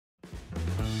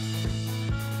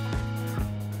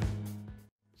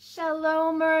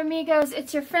Shalom, amigos.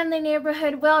 It's your friendly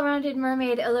neighborhood, well-rounded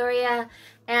mermaid, Yl'luria,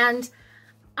 and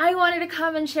I wanted to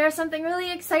come and share something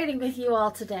really exciting with you all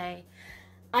today.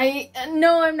 I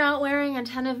know I'm not wearing a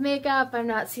ton of makeup, I'm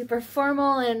not super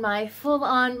formal in my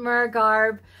full-on mer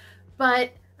garb, but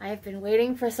I've been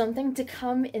waiting for something to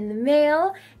come in the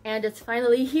mail, and it's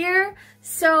finally here,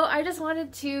 so I just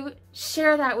wanted to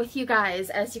share that with you guys.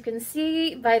 As you can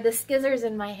see by the skizzers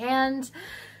in my hand,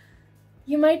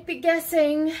 you might be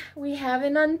guessing we have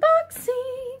an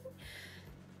unboxing.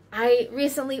 I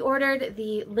recently ordered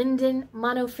the Linden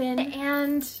Monofin,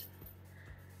 and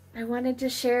I wanted to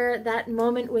share that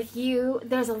moment with you.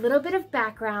 There's a little bit of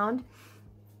background.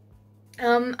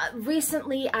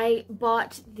 Recently I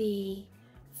bought the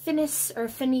Finis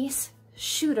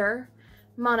shooter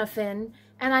monofin,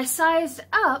 and I sized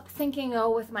up thinking, oh,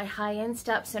 with my high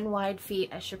insteps and wide feet,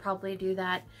 I should probably do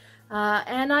that.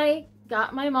 And I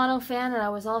got my monofin and I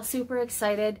was all super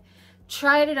excited,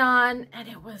 tried it on, and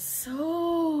it was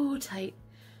so tight,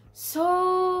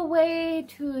 so way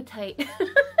too tight.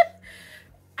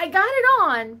 I got it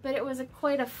on, but it was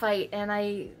quite a fight, and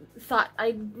I thought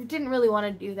I didn't really want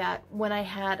to do that when I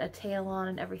had a tail on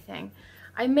and everything.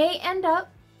 I may end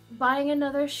up buying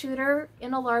another shooter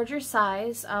in a larger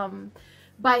size.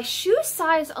 By shoe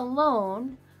size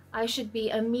alone, I should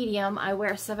be a medium. I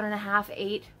wear 7.5,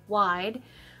 8 wide.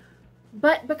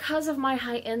 But because of my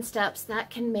high insteps, that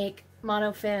can make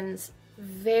monofins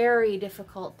very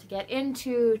difficult to get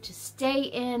into, to stay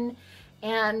in,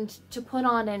 and to put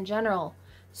on in general.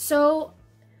 So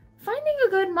finding a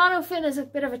good monofin is a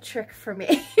bit of a trick for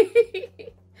me.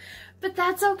 But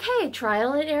that's okay.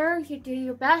 Trial and error, you do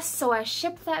your best. So I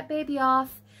shipped that baby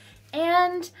off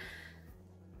and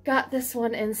got this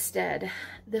one instead.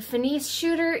 The Finis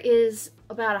shooter is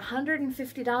about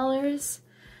 $150.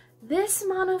 This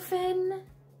monofin,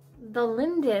 the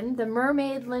Linden, the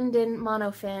Mermaid Linden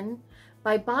Monofin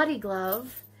by BodyGlove,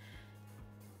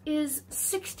 is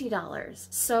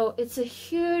 $60. So it's a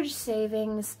huge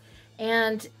savings,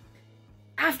 and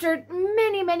after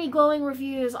many glowing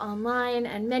reviews online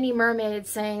and many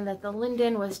mermaids saying that the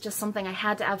Linden was just something I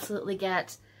had to absolutely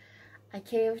get, I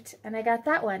caved and I got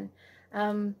that one.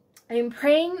 I'm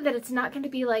praying that it's not going to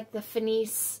be like the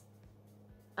Finis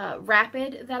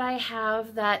Rapid that I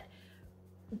have that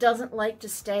doesn't like to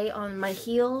stay on my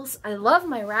heels. I love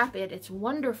my Rapid, it's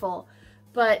wonderful,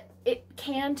 but it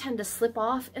can tend to slip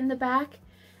off in the back,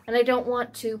 and I don't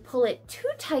want to pull it too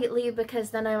tightly because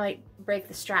then I might break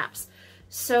the straps.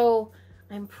 So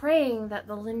I'm praying that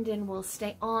the Linden will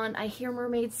stay on. I hear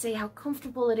mermaids say how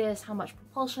comfortable it is, how much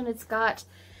propulsion it's got,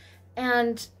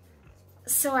 and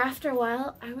so after a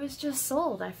while, I was just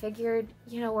sold. I figured,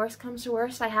 you know, worst comes to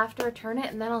worst, I have to return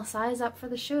it and then I'll size up for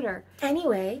the shooter.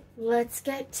 Anyway, let's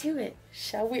get to it.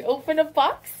 Shall we open a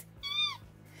box?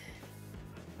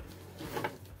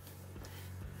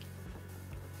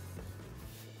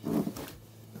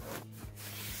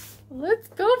 Let's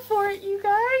go for it, you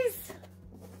guys.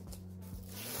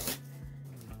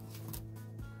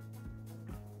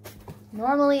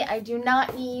 Normally, I do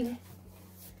not need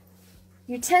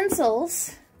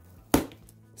utensils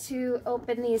to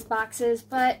open these boxes,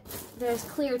 but there's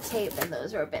clear tape and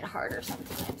those are a bit harder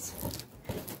sometimes.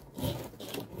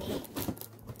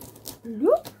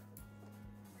 Loop.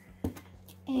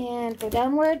 And go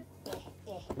downward.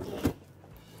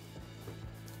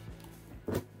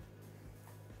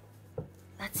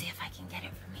 Let's see if I can get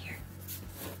it from here.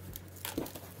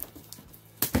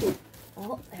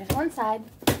 Oh, there's one side.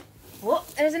 Oh,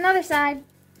 there's another side.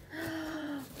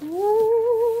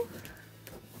 Ooh.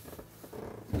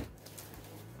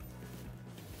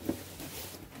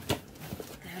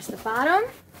 There's the bottom.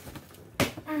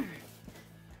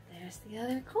 There's the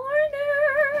other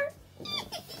corner.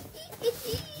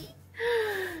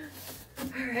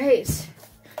 All right.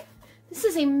 This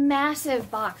is a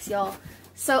massive box, y'all.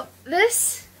 So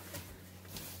this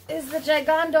is the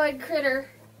gigantoid critter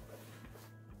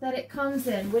that it comes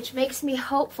in, which makes me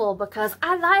hopeful because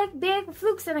I like big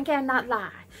flukes and I cannot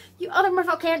lie. You other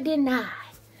merfolk can't deny.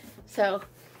 So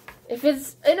if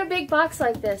it's in a big box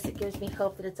like this, it gives me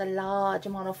hope that it's a large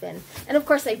monofin. And of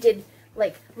course I did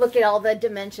like look at all the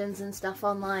dimensions and stuff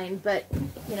online, but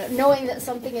you know, knowing that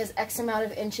something is X amount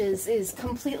of inches is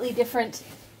completely different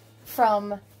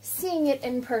from seeing it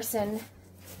in person.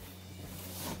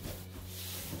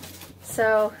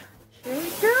 So here we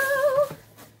go.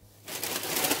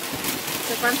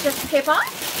 The front just tape off.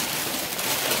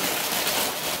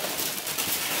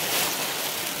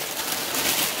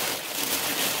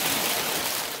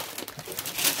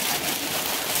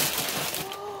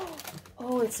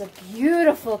 Oh, it's a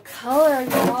beautiful color,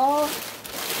 y'all.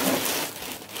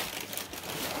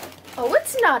 Oh,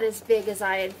 it's not as big as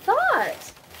I had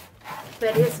thought,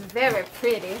 but it's very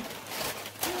pretty.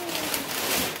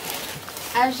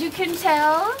 As you can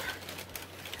tell,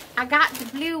 I got the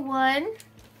blue one.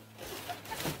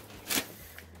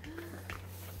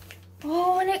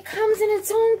 Oh, and it comes in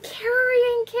its own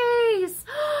carrying case.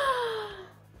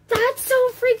 That's so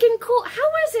freaking cool. How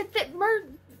is it that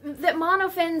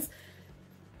monofins,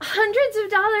 hundreds of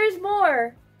dollars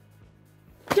more,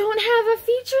 don't have a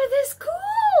feature this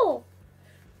cool?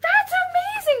 That's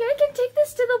amazing. I can take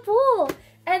this to the pool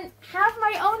and have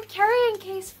my own carrying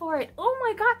case for it. Oh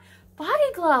my God.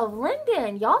 BodyGlove,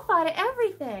 Linden, y'all thought of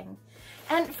everything.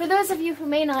 And for those of you who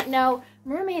may not know,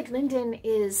 Mermaid Linden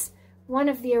is one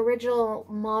of the original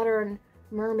modern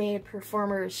mermaid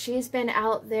performers. She's been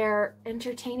out there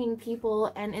entertaining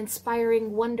people and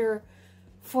inspiring wonder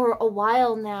for a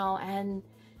while now, and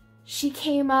she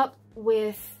came up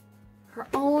with her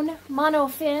own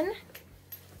monofin,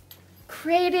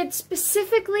 created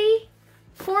specifically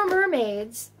for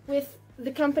mermaids with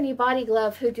the company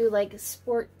BodyGlove, who do like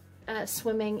sport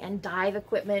swimming and dive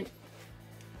equipment.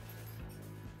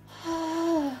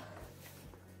 I'm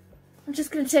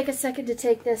just going to take a second to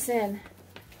take this in.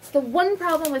 It's the one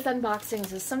problem with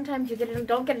unboxings is sometimes you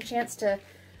don't get a chance to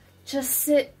just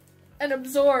sit and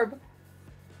absorb.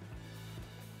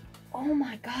 Oh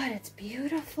my God, it's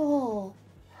beautiful.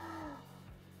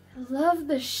 I love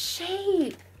the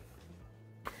shape.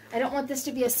 I don't want this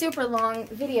to be a super long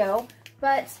video,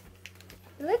 but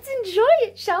let's enjoy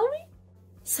it, shall we?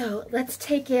 So let's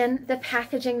take in the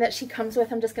packaging that she comes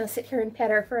with. I'm just going to sit here and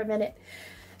pet her for a minute.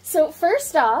 So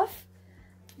first off,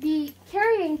 the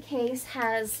carrying case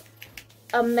has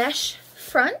a mesh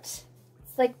front.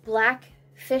 It's like black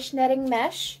fish netting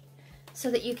mesh so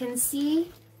that you can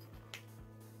see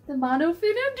the monofin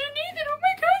underneath it. Oh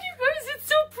my God, you guys, it's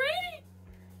so pretty.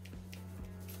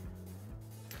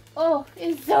 Oh,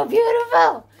 it's so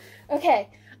beautiful. Okay,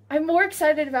 I'm more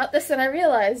excited about this than I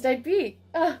realized I'd be.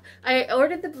 I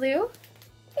ordered the blue.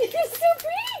 It's so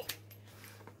pretty.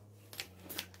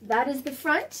 That is the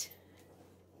front.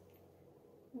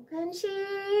 You can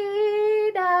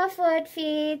see the foot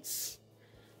feet.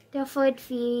 The foot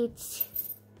feet.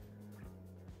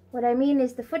 What I mean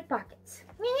is the foot pockets.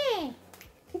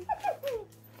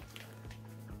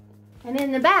 And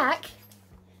in the back,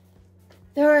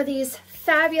 there are these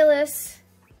fabulous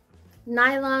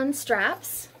nylon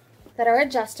straps that are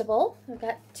adjustable. I've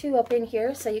got two up in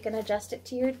here so you can adjust it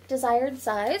to your desired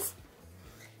size.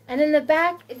 And in the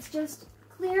back, it's just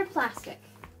clear plastic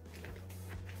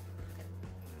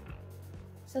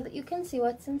so that you can see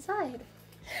what's inside.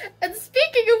 And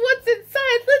speaking of what's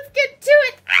inside, let's get to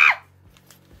it. Ah!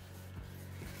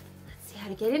 Let's see how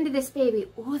to get into this baby.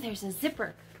 Oh, there's a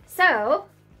zipper. So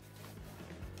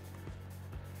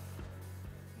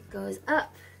it goes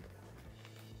up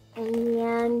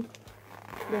and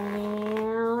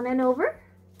down and over.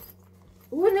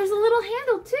 Ooh, and there's a little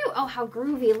handle too. Oh, how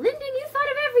groovy. Linden, you thought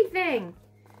of everything.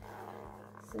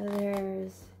 So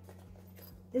there's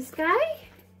this guy.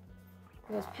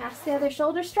 Goes past the other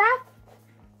shoulder strap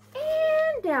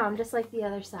and down, just like the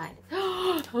other side.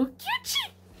 Oh, cute!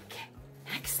 Okay,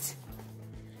 next.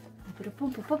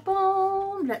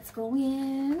 Let's go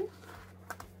in.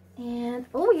 And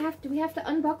oh, do we have to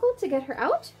unbuckle to get her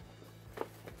out?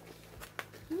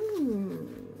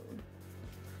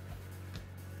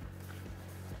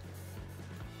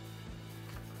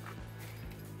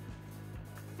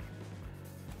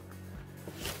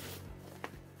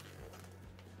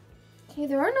 Okay,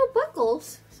 there are no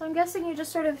buckles, so I'm guessing you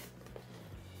just sort of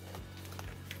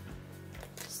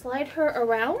slide her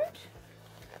around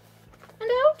and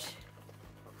out.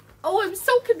 Oh, I'm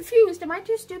so confused. Am I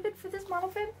too stupid for this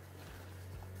monofin?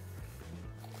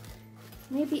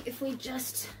 Maybe if we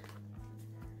just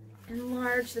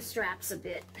enlarge the straps a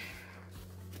bit.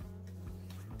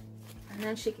 And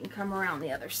then she can come around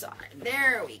the other side.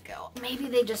 There we go. Maybe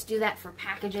they just do that for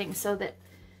packaging so that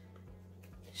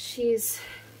she's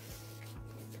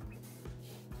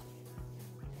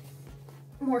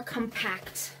more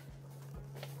compact.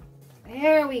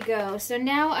 There we go. So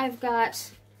now I've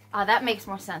got, that makes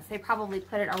more sense. They probably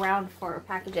put it around for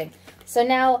packaging. So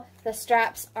now the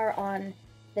straps are on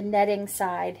the netting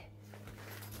side.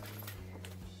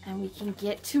 And we can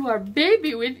get to our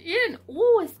baby within.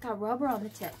 Oh, it's got rubber on the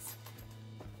tips.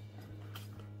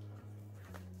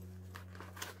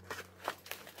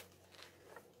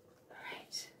 All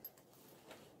right.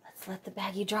 Let's let the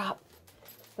baggie drop.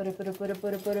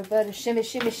 Shimmy,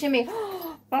 shimmy, shimmy.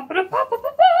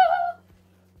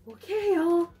 Okay,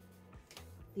 y'all.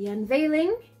 The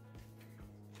unveiling.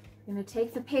 I'm gonna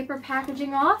take the paper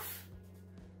packaging off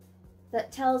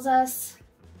that tells us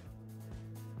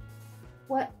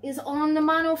what is on the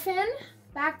monofin.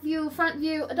 Back view, front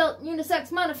view, adult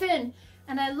unisex monofin.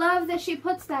 And I love that she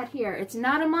puts that here. It's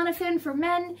not a monofin for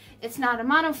men. It's not a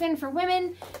monofin for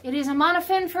women. It is a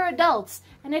monofin for adults.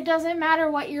 And it doesn't matter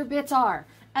what your bits are.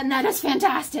 And that is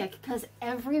fantastic because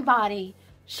everybody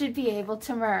should be able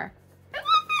to mer. I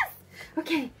love this!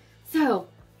 Okay, so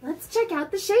let's check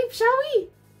out the shape, shall we?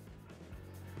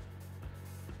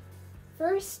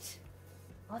 First,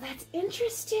 oh, that's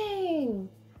interesting.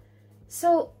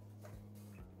 So,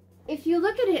 if you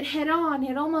look at it head on,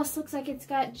 it almost looks like it's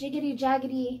got jiggity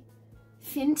jaggedy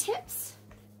fin tips.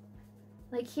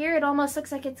 Like here, it almost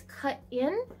looks like it's cut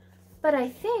in, but I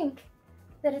think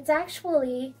that it's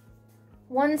actually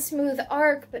one smooth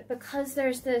arc, but because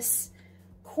there's this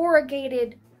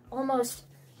corrugated almost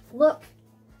look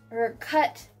or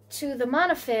cut to the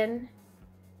monofin,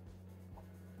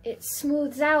 it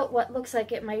smooths out what looks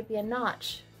like it might be a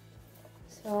notch.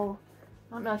 So,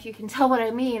 I don't know if you can tell what I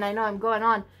mean. I know I'm going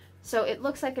on. So it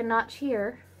looks like a notch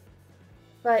here,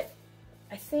 but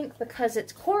I think because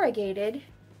it's corrugated,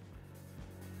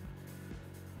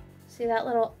 see that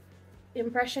little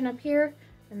impression up here?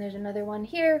 And there's another one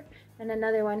here, and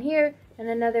another one here, and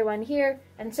another one here,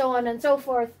 and so on and so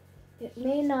forth. It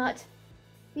may not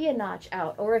be a notch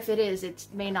out, or if it is, it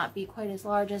may not be quite as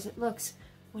large as it looks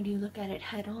when you look at it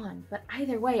head on. But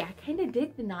either way, I kind of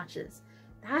dig the notches.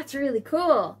 That's really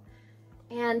cool.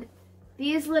 And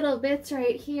these little bits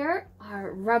right here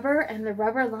are rubber, and the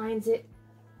rubber lines it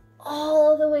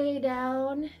all the way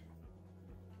down,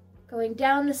 going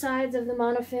down the sides of the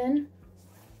monofin.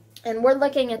 And we're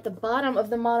looking at the bottom of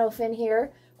the monofin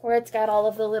here, where it's got all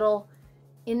of the little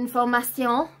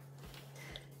information.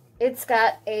 It's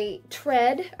got a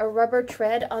tread, a rubber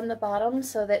tread on the bottom,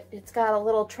 so that it's got a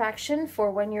little traction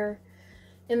for when you're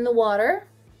in the water.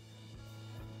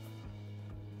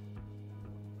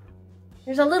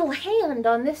 There's a little hand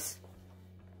on this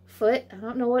foot. I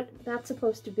don't know what that's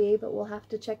supposed to be, but we'll have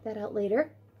to check that out later.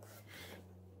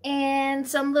 And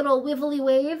some little wibbly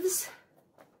waves.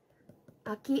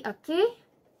 Aki, aki.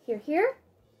 Here, here.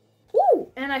 Ooh,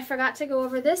 and I forgot to go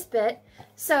over this bit.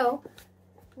 So,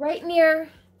 right near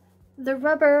the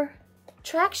rubber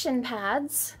traction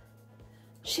pads,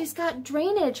 she's got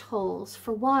drainage holes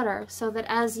for water so that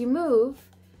as you move,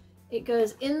 it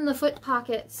goes in the foot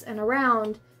pockets and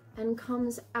around and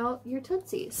comes out your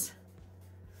tootsies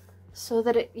so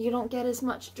that you don't get as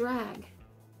much drag.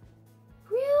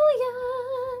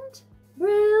 Brilliant!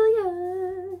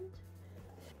 Brilliant!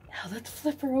 Now let's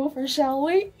flip her over, shall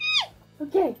we?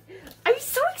 Okay, I'm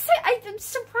so excited. I'm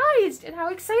surprised at how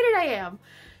excited I am.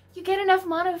 You get enough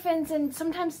monofins and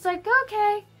sometimes it's like,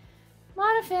 okay,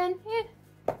 monofin,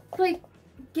 like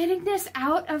getting this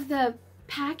out of the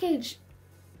package,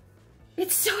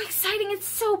 it's so exciting. It's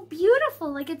so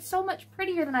beautiful. Like, it's so much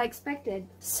prettier than I expected.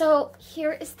 So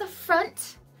here is the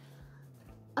front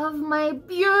of my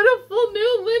beautiful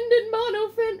new Linden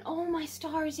Monofin. Oh my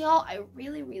stars, y'all. I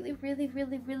really, really, really,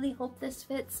 really, really hope this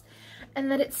fits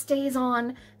and that it stays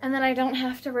on and that I don't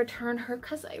have to return her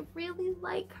because I really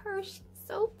like her. She's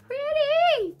so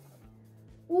pretty.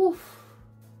 Oof.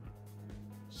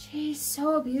 She's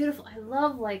so beautiful. I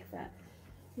love like that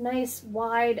nice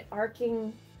wide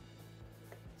arcing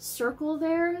circle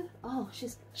there. Oh,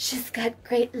 she's got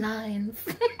great lines.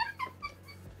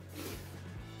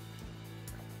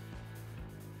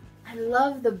 I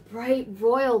love the bright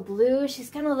royal blue.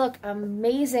 She's gonna look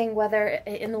amazing whether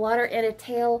in the water in a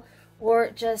tail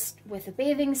or just with a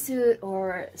bathing suit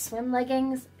or swim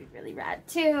leggings. It'd be really rad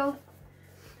too.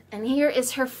 And here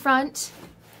is her front.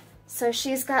 So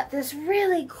she's got this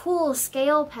really cool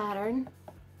scale pattern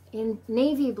in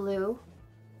navy blue.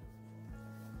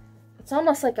 It's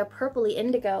almost like a purpley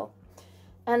indigo.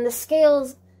 And the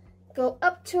scales go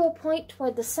up to a point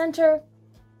toward the center.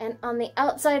 And on the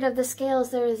outside of the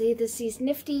scales, there is these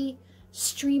nifty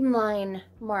streamline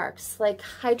marks, like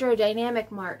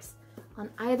hydrodynamic marks,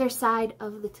 on either side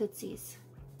of the tootsies.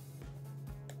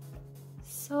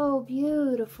 So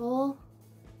beautiful.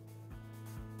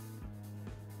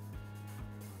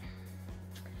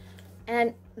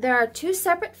 And there are two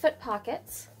separate foot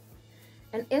pockets.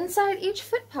 And inside each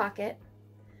foot pocket,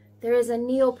 there is a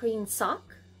neoprene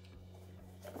sock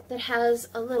that has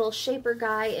a little shaper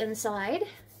guy inside.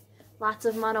 Lots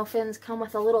of monofins come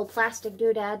with a little plastic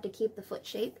doodad to keep the foot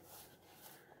shape.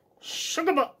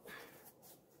 Sugar butt.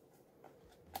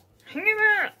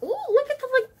 Ooh, look at the,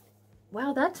 like,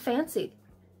 wow, that's fancy.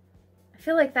 I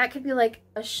feel like that could be like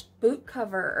a boot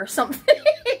cover or something.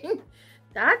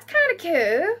 That's kind of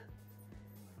cool.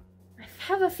 I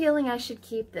have a feeling I should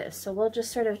keep this, so we'll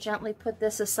just sort of gently put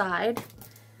this aside.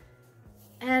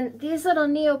 And these little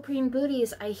neoprene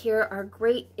booties, I hear, are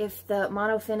great if the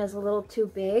monofin is a little too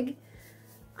big.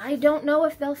 I don't know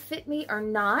if they'll fit me or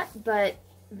not, but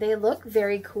they look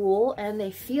very cool and they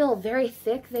feel very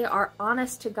thick. They are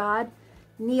honest to God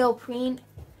neoprene.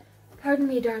 Pardon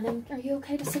me, darling. Are you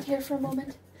okay to sit here for a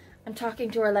moment? I'm talking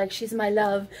to her like she's my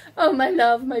love. Oh, my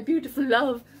love, my beautiful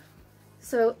love.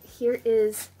 So here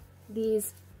is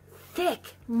these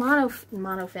thick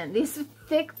monofin, these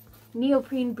thick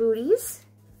neoprene booties.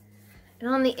 And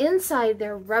on the inside,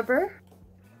 they're rubber.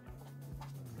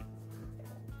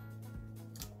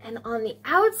 And on the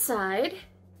outside,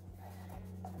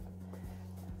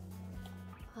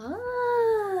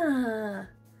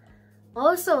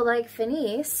 also like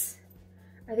Finis,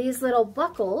 are these little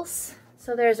buckles.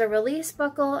 So there's a release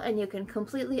buckle and you can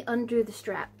completely undo the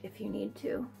strap if you need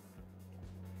to.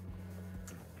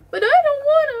 But I don't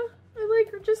wanna. I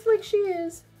like her just like she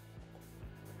is.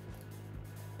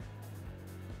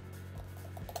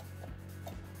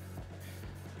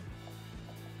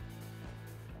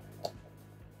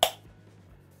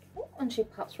 Oh, and she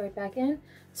pops right back in.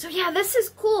 So yeah, this is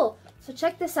cool. So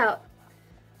check this out.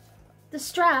 The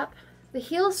strap, the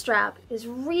heel strap, is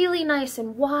really nice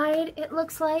and wide, it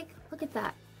looks like. Look at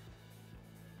that.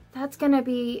 That's gonna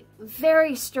be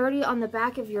very sturdy on the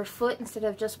back of your foot instead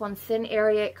of just one thin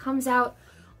area. It comes out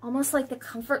almost like the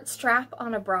comfort strap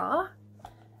on a bra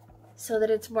so that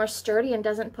it's more sturdy and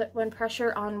doesn't put one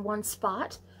pressure on one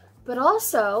spot. But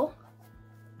also,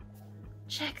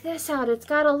 check this out. It's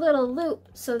got a little loop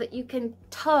so that you can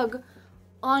tug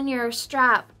on your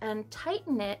strap and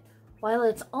tighten it while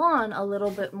it's on a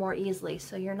little bit more easily,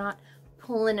 so you're not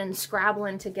pulling and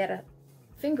scrabbling to get a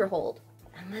finger hold.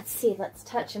 And let's see, let's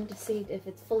touch them to see if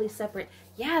it's fully separate.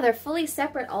 Yeah, they're fully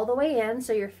separate all the way in,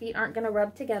 so your feet aren't gonna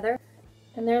rub together.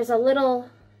 And there's a little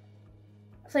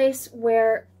place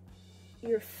where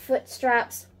your foot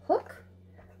straps hook.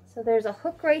 So there's a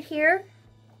hook right here,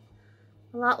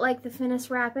 a lot like the Finis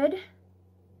Rapid,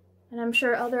 and I'm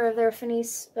sure other of their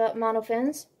Finis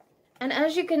monofins. And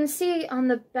as you can see on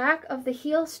the back of the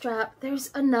heel strap, there's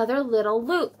another little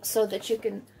loop so that you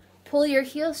can pull your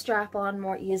heel strap on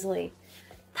more easily.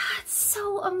 That's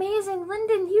so amazing,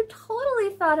 Linden. You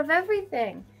totally thought of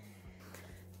everything.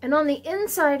 And on the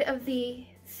inside of the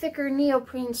thicker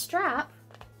neoprene strap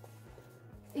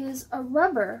is a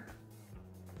rubber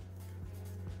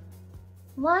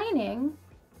lining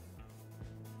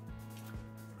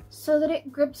so that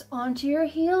it grips onto your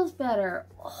heels better.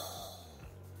 Oh.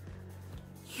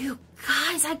 You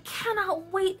guys, I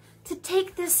cannot wait to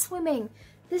take this swimming.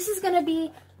 This is gonna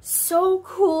be so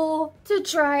cool to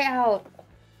try out.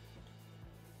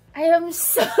 I am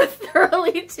so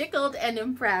thoroughly tickled and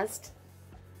impressed.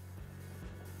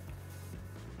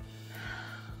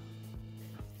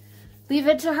 Leave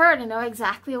it to her to know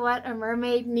exactly what a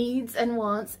mermaid needs and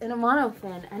wants in a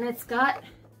monofin. And it's got,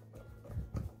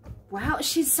 wow,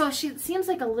 she seems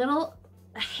like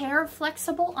a hair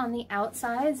flexible on the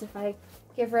outsides. If I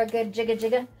give her a good jigga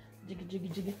jigga, jigga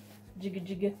jigga jigga, jigga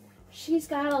jigga. She's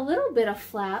got a little bit of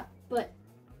flap, but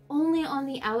only on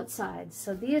the outside.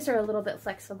 So these are a little bit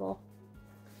flexible.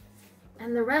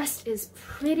 And the rest is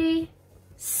pretty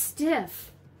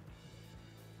stiff.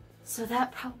 So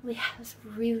that probably has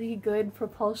really good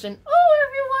propulsion. Oh,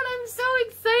 everyone, I'm so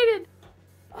excited.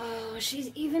 Oh,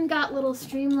 she's even got little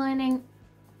streamlining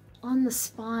on the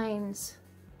spines,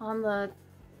 on the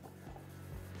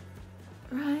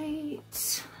right.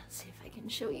 Let's see if I can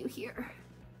show you here.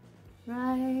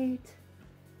 Right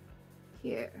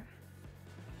here.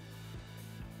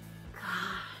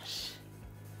 Gosh.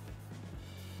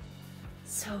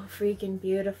 So freaking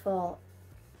beautiful.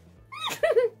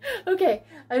 Okay,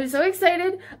 I'm so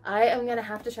excited. I am gonna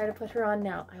have to try to put her on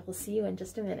now. I will see you in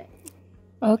just a minute.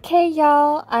 Okay,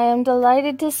 y'all, I am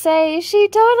delighted to say she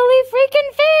totally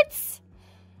freaking fits.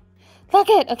 Look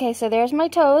it. Okay, so there's my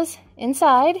toes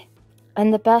inside.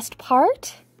 And the best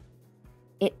part,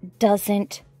 it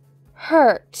doesn't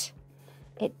hurt.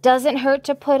 It doesn't hurt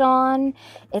to put on.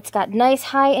 It's got nice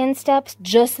high insteps,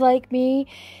 just like me.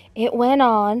 It went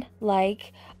on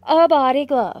like a body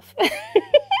glove.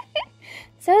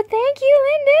 So thank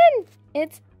you, Linden.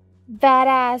 It's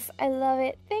badass. I love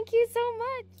it. Thank you so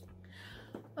much.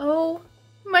 Oh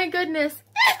my goodness.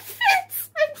 It fits.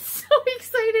 I'm so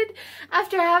excited.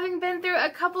 After having been through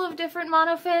a couple of different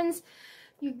monofins,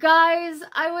 you guys,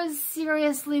 I was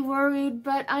seriously worried,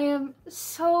 but I am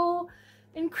so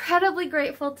incredibly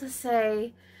grateful to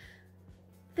say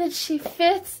that she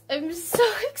fits. I'm so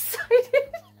excited.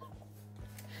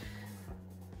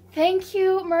 Thank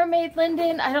you, Mermaid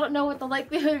Linden. I don't know what the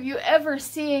likelihood of you ever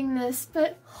seeing this,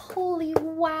 but holy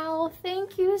wow,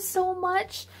 thank you so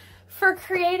much for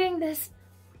creating this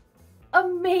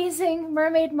amazing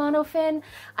mermaid monofin.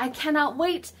 I cannot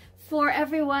wait for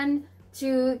everyone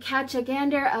to catch a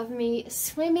gander of me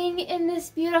swimming in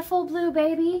this beautiful blue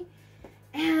baby.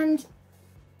 And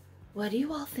what do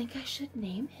you all think I should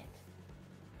name it?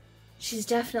 She's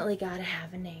definitely got to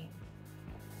have a name.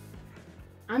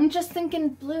 I'm just thinking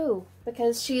blue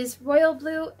because she's royal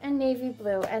blue and navy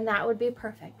blue, and that would be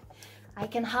perfect. I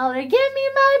can holler, "Give me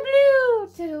my blue!"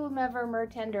 to whomever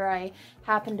mertender I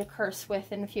happen to curse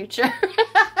with in the future.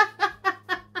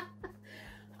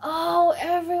 Oh,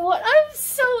 everyone, I'm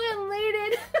so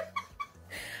elated.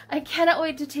 I cannot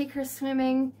wait to take her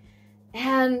swimming,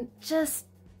 and just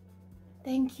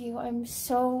thank you. I'm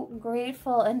so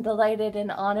grateful and delighted and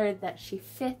honored that she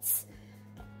fits.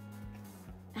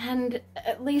 And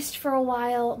at least for a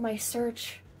while, my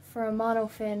search for a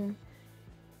monofin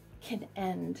can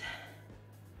end.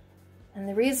 And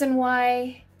the reason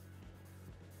why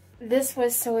this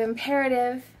was so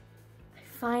imperative, I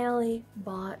finally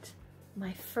bought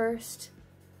my first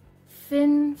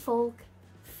fin folk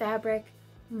fabric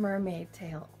mermaid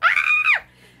tail. Ah!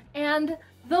 And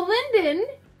the Linden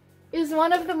is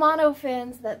one of the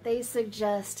monofins that they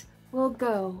suggest will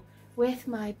go with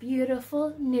my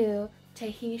beautiful new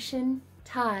Tahitian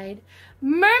Tide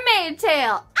mermaid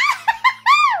tail.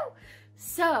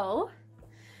 So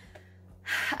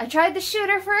I tried the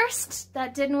shooter first.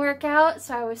 That didn't work out,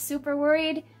 so I was super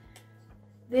worried.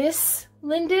 This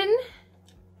Linden,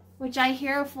 which I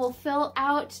hear will fill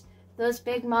out those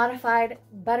big modified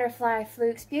butterfly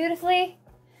flukes beautifully.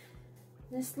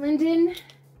 This Linden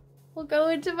will go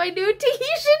into my new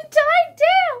Tahitian Tide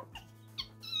tail.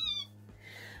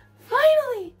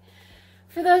 Finally!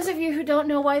 For those of you who don't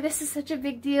know why this is such a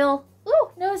big deal,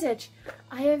 ooh, nose itch.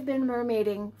 I have been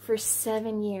mermaiding for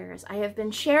 7 years. I have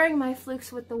been sharing my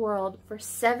flukes with the world for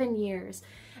 7 years.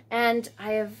 And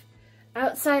I have,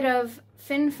 outside of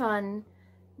Fin Fun,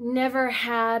 never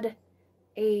had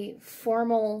a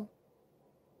formal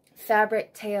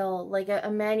fabric tail, like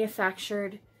a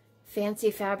manufactured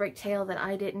fancy fabric tail that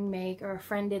I didn't make or a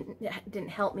friend didn't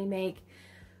help me make.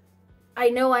 I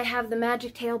know I have the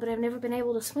magic tail, but I've never been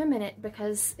able to swim in it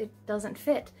because it doesn't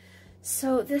fit.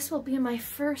 So this will be my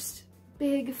first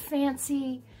big,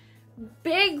 fancy,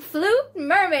 big fluke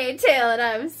mermaid tail, and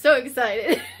I'm so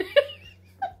excited.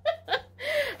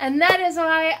 And that is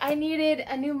why I needed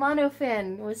a new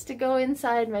monofin, was to go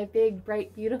inside my big,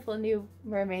 bright, beautiful new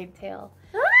mermaid tail.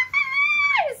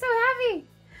 I'm so happy.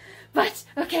 But,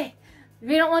 okay,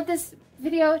 we don't want this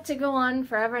video to go on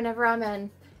forever and ever, amen.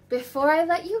 Before I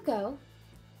let you go,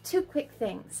 2 quick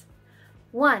things.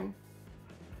 1,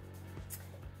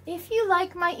 if you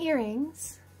like my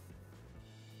earrings,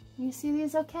 you see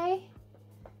these okay?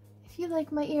 If you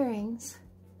like my earrings,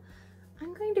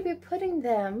 I'm going to be putting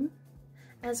them,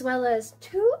 as well as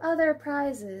 2 other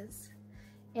prizes,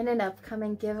 in an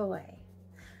upcoming giveaway.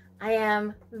 I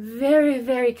am very,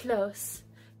 very close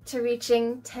to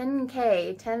reaching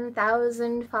 10K,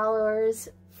 10,000 followers,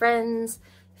 friends,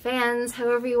 fans,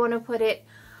 however you want to put it,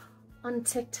 on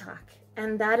TikTok.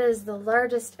 And that is the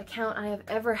largest account I have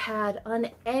ever had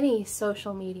on any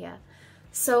social media.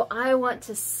 So I want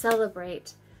to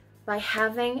celebrate by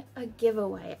having a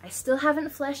giveaway. I still haven't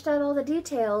fleshed out all the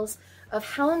details of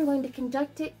how I'm going to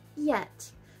conduct it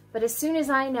yet, but as soon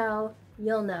as I know,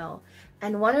 you'll know.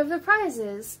 And one of the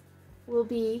prizes will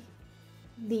be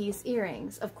these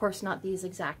earrings. Of course, not these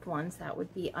exact ones. That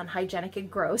would be unhygienic and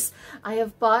gross. I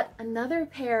have bought another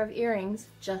pair of earrings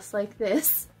just like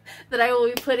this that I will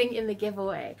be putting in the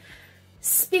giveaway.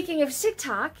 Speaking of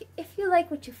TikTok, if you like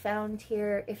what you found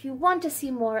here, if you want to see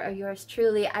more of yours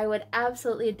truly, I would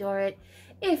absolutely adore it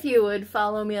if you would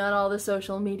follow me on all the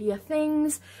social media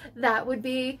things. That would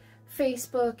be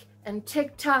Facebook and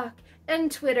TikTok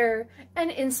and Twitter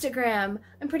and Instagram.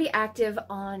 I'm pretty active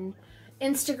on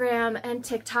Instagram and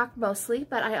TikTok mostly,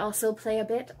 but I also play a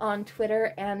bit on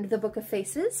Twitter and the Book of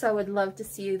Faces, so I would love to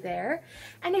see you there.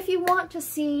 And if you want to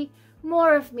see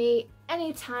more of me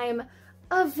anytime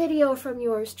a video from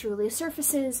yours truly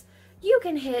surfaces, you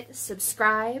can hit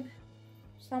subscribe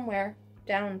somewhere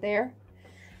down there.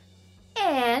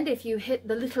 And if you hit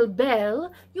the little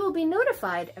bell, you will be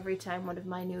notified every time one of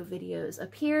my new videos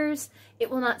appears.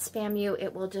 It will not spam you,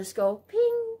 it will just go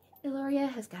ping, Yl'luria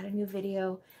has got a new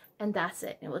video, and that's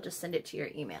it. It will just send it to your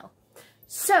email.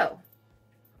 So,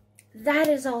 that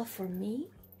is all for me.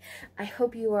 I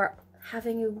hope you are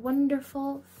having a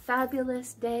wonderful,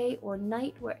 fabulous day or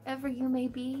night wherever you may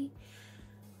be.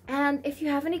 And if you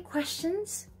have any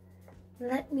questions,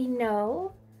 let me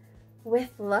know.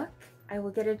 With luck, I will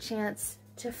get a chance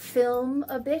to film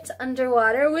a bit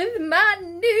underwater with my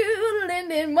new Linden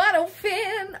Linden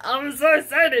Monofin. I'm so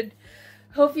excited.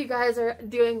 Hope you guys are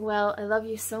doing well. I love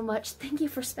you so much. Thank you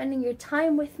for spending your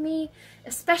time with me,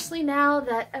 especially now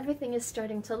that everything is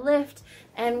starting to lift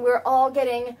and we're all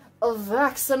getting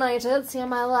vaccinated. See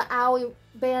my little owie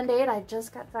band-aid? I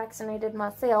just got vaccinated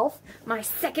myself. My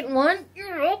second one.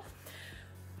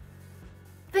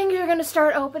 Things are going to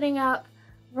start opening up.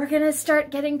 We're going to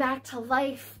start getting back to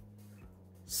life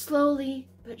slowly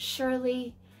but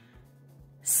surely.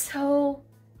 So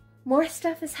more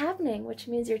stuff is happening, which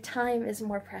means your time is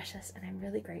more precious, and I'm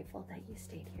really grateful that you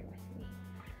stayed here with me.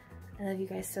 I love you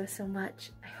guys so, so much.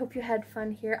 I hope you had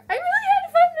fun here. I really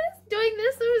had fun doing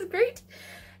this. It was great.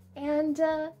 And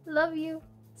love you.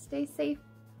 Stay safe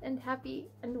and happy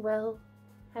and well.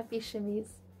 Happy shimmies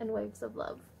and waves of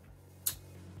love.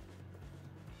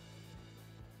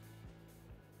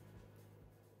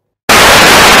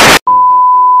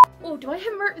 Oh, do I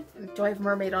have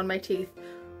mermaid on my teeth?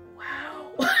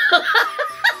 Wow.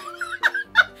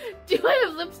 Do I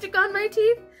have lipstick on my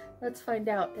teeth? Let's find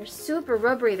out. They're super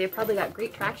rubbery. They probably got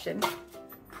great traction.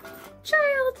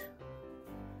 Child.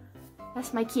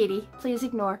 That's my kitty. Please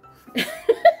ignore.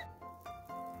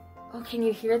 Oh, can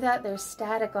you hear that? There's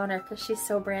static on her because she's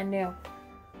so brand new.